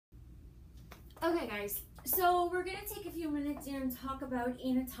Okay guys, so we're going to take a few minutes and talk about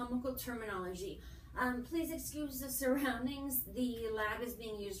anatomical terminology. Please excuse the surroundings. The lab is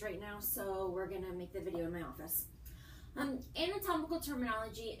being used right now, so we're going to make the video in my office. Anatomical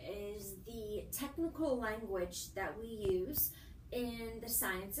terminology is the technical language that we use in the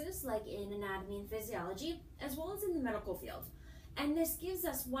sciences, like in anatomy and physiology, as well as in the medical field. And this gives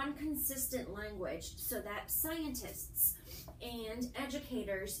us one consistent language so that scientists and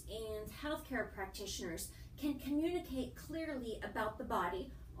educators and healthcare practitioners can communicate clearly about the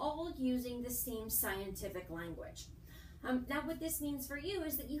body, all using the same scientific language. Now what this means for you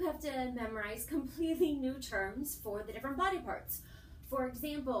is that you have to memorize completely new terms for the different body parts. For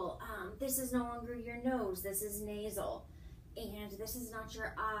example, this is no longer your nose, this is nasal. And this is not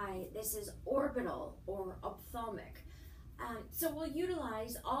your eye, this is orbital or ophthalmic. So we'll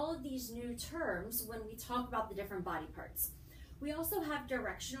utilize all of these new terms when we talk about the different body parts. We also have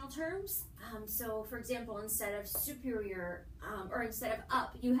directional terms. So for example, instead of superior, or instead of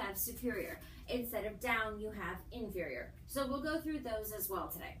up, you have superior. Instead of down, you have inferior. So we'll go through those as well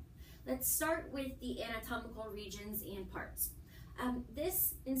today. Let's start with the anatomical regions and parts.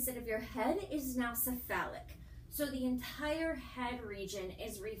 This, instead of your head, is now cephalic. So the entire head region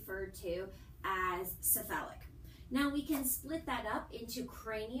is referred to as cephalic. Now we can split that up into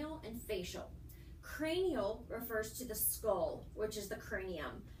cranial and facial. Cranial refers to the skull, which is the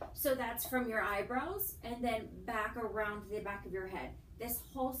cranium. So that's from your eyebrows and then back around the back of your head. This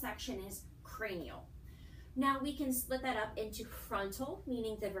whole section is cranial. Now we can split that up into frontal,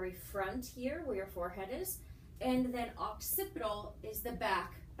 meaning the very front here where your forehead is, and then occipital is the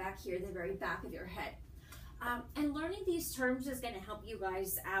back here, the very back of your head. And learning these terms is going to help you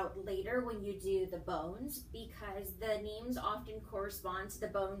guys out later when you do the bones, because the names often correspond to the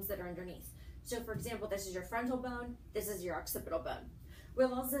bones that are underneath. So for example, this is your frontal bone, this is your occipital bone.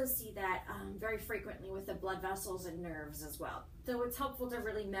 We'll also see that very frequently with the blood vessels and nerves as well. So it's helpful to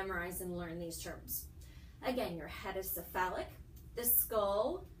really memorize and learn these terms. Again, your head is cephalic, the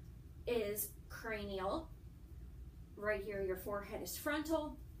skull is cranial, right here your forehead is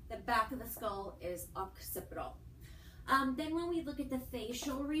frontal, the back of the skull is occipital. Then when we look at the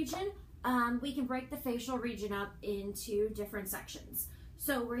facial region, we can break the facial region up into different sections.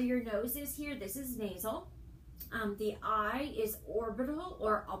 So where your nose is here, this is nasal. The eye is orbital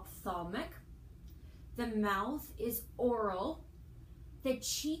or ophthalmic. The mouth is oral. The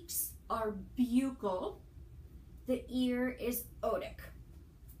cheeks are buccal. The ear is otic.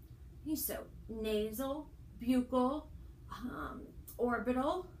 Okay, so nasal, buccal,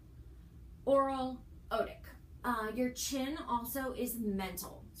 orbital, oral, otic. Your chin also is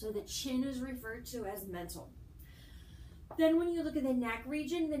mental. So the chin is referred to as mental. Then when you look at the neck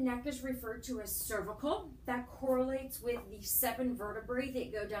region, the neck is referred to as cervical. That correlates with the 7 vertebrae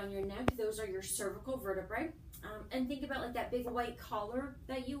that go down your neck. Those are your cervical vertebrae. And think about like that big white collar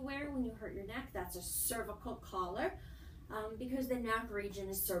that you wear when you hurt your neck. That's a cervical collar because the neck region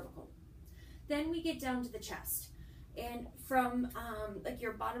is cervical. Then we get down to the chest. And from like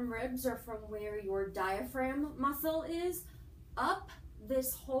your bottom ribs, or from where your diaphragm muscle is, up,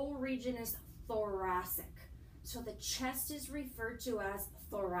 this whole region is thoracic. So the chest is referred to as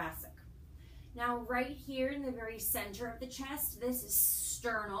thoracic. Now right here in the very center of the chest, this is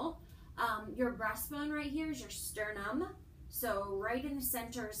sternal. Your breastbone right here is your sternum. So right in the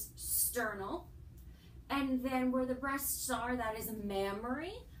center is sternal. And then where the breasts are, that is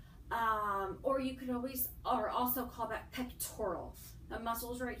mammary. Or you could also call that pectoral. The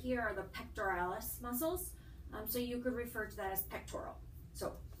muscles right here are the pectoralis muscles. So you could refer to that as pectoral.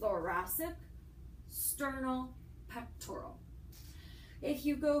 So thoracic, sternal, pectoral. If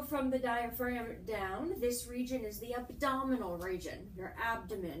you go from the diaphragm down, this region is the abdominal region. Your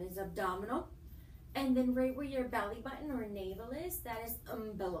abdomen is abdominal. And then right where your belly button or navel is, that is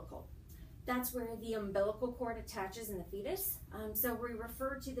umbilical. That's where the umbilical cord attaches in the fetus. So we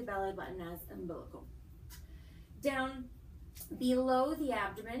refer to the belly button as umbilical. Down below the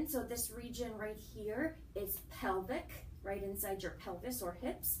abdomen, so this region right here is pelvic, right inside your pelvis or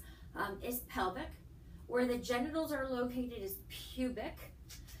hips, is pelvic. Where the genitals are located is pubic,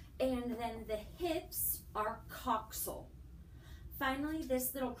 and then the hips are coxal. Finally,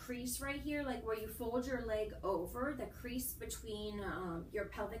 this little crease right here, like where you fold your leg over, the crease between your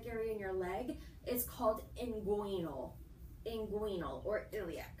pelvic area and your leg is called inguinal or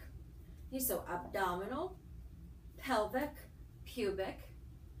iliac. Okay, so abdominal, pelvic, pubic,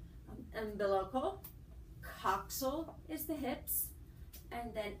 umbilical, coxal is the hips,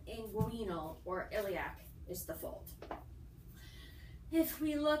 and then inguinal or iliac is the fold. If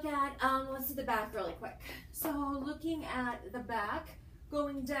we look at, let's do the back really quick. So looking at the back,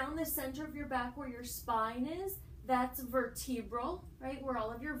 Going down the center of your back where your spine is, that's vertebral, right? Where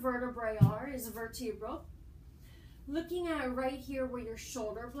all of your vertebrae are is vertebral. Looking at right here where your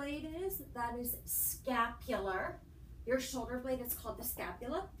shoulder blade is, that is scapular. Your shoulder blade is called the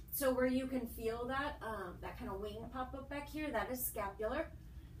scapula. So where you can feel that, that kind of wing pop up back here, that is scapular.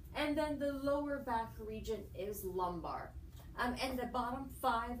 And then the lower back region is lumbar. And the bottom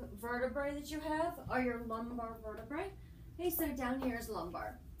 5 vertebrae that you have are your lumbar vertebrae. Okay, so down here is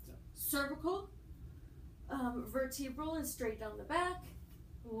lumbar. So cervical, vertebral is straight down the back,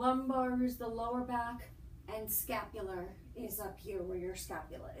 lumbar is the lower back, and scapular is up here where your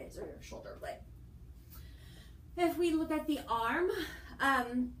scapula is, or your shoulder blade. If we look at the arm,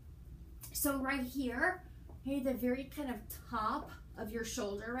 so right here, okay, the very kind of top of your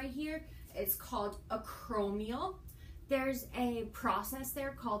shoulder right here is called acromial. There's a process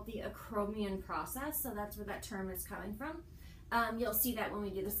there called the acromion process, so that's where that term is coming from. You'll see that when we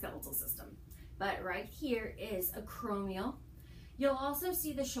do the skeletal system. But right here is acromial. You'll also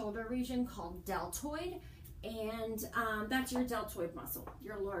see the shoulder region called deltoid, and that's your deltoid muscle.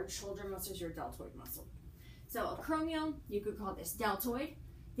 Your large shoulder muscle is your deltoid muscle. So acromial, you could call this deltoid.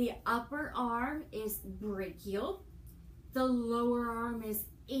 The upper arm is brachial. The lower arm is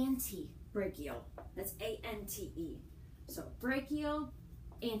antebrachial. That's A-N-T-E. So brachial,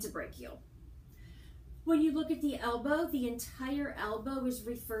 antebrachial. When you look at the elbow, the entire elbow is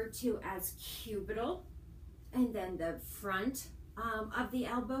referred to as cubital. And then the front of the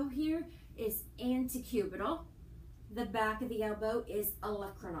elbow here is antecubital. The back of the elbow is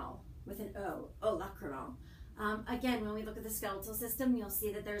olecranon, with an O, olecranon. Again, when we look at the skeletal system, you'll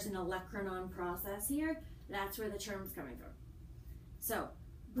see that there's an olecranon process here. That's where the term's coming from. So,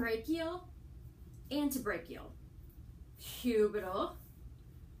 brachial, antebrachial, cubital,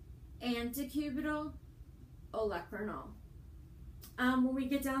 antecubital, olecranon. When we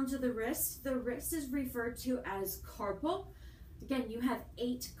get down to the wrist is referred to as carpal. Again, you have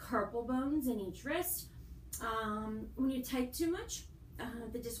 8 carpal bones in each wrist. When you type too much,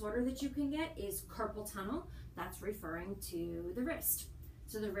 the disorder that you can get is carpal tunnel. That's referring to the wrist.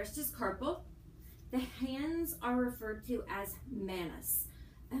 So the wrist is carpal. The hands are referred to as manus.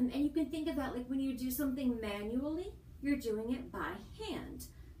 And you can think of that like when you do something manually, you're doing it by hand.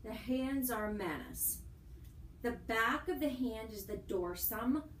 The hands are manus. The back of the hand is the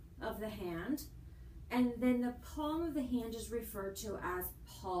dorsum of the hand. And then the palm of the hand is referred to as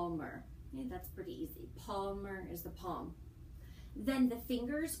palmar. Okay, that's pretty easy. Palmar is the palm. Then the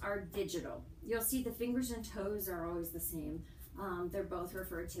fingers are digital. You'll see the fingers and toes are always the same. They're both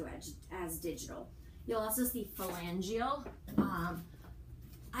referred to as digital. You'll also see phalangeal.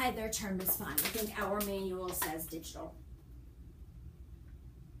 Either term is fine. I think our manual says digital.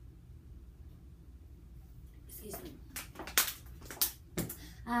 Excuse me.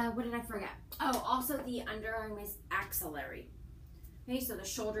 What did I forget? Oh, also the underarm is axillary. Okay, so the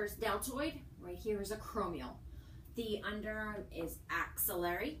shoulder is deltoid. Right here is acromial. The underarm is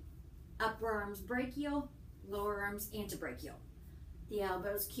axillary. Upper arm's brachial. Lower arm's antebrachial. The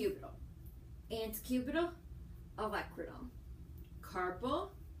elbow is cubital. Antecubital, olecranon.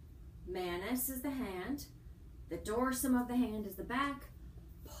 Carpal, manus is the hand. The dorsum of the hand is the back.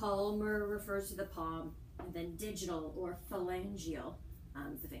 Palmar refers to the palm. And then digital or phalangeal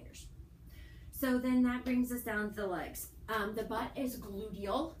is the fingers. So then that brings us down to the legs. The butt is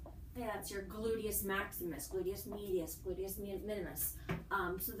gluteal. That's your gluteus maximus, gluteus medius, gluteus minimus.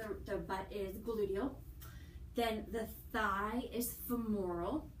 So the butt is gluteal. Then the thigh is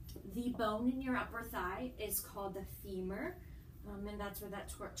femoral. The bone in your upper thigh is called the femur, and that's where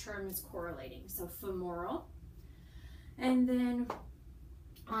that term is correlating. So femoral. And then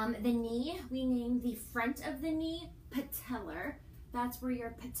the knee, we name the front of the knee patellar. That's where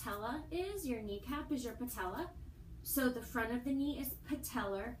your patella is. Your kneecap is your patella. So the front of the knee is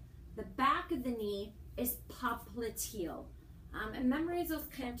patellar. The back of the knee is popliteal. And memorize those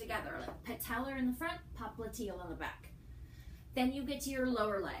kind of together, like patellar in the front, popliteal in the back. Then you get to your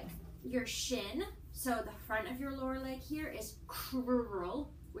lower leg. Your shin, so the front of your lower leg here is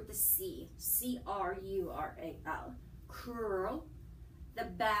crural with a C, C-R-U-R-A-L, crural. The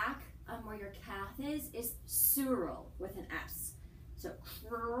back, where your calf is sural with an S. So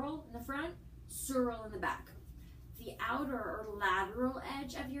crural in the front, sural in the back. The outer or lateral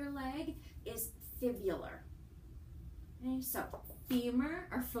edge of your leg is fibular. Okay, so femur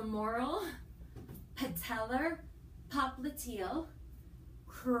or femoral, patellar, popliteal,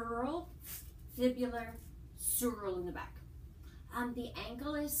 crural, fibular, sural in the back. The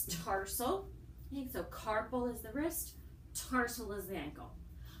ankle is tarsal. Okay, so carpal is the wrist, tarsal is the ankle.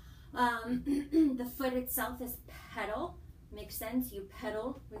 The foot itself is pedal. Makes sense. You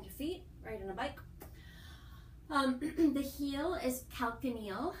pedal with your feet, right on a bike. The heel is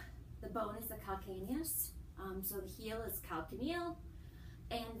calcaneal. The bone is the calcaneus. So the heel is calcaneal.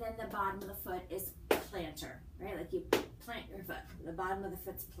 And then the bottom of the foot is plantar, right? Like you plant your foot. The bottom of the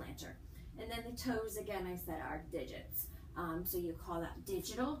foot's plantar. And then the toes, again, I said, are digits. So you call that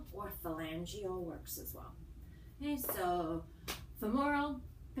digital or phalangeal works as well. Okay, so femoral,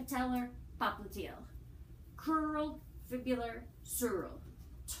 patellar, popliteal. Crural, fibular, sural.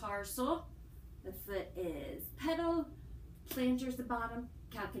 Tarsal, the foot is pedal, plantar's the bottom,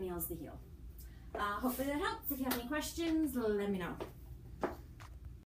 calcaneal's the heel. Hopefully that helps. If you have any questions, let me know.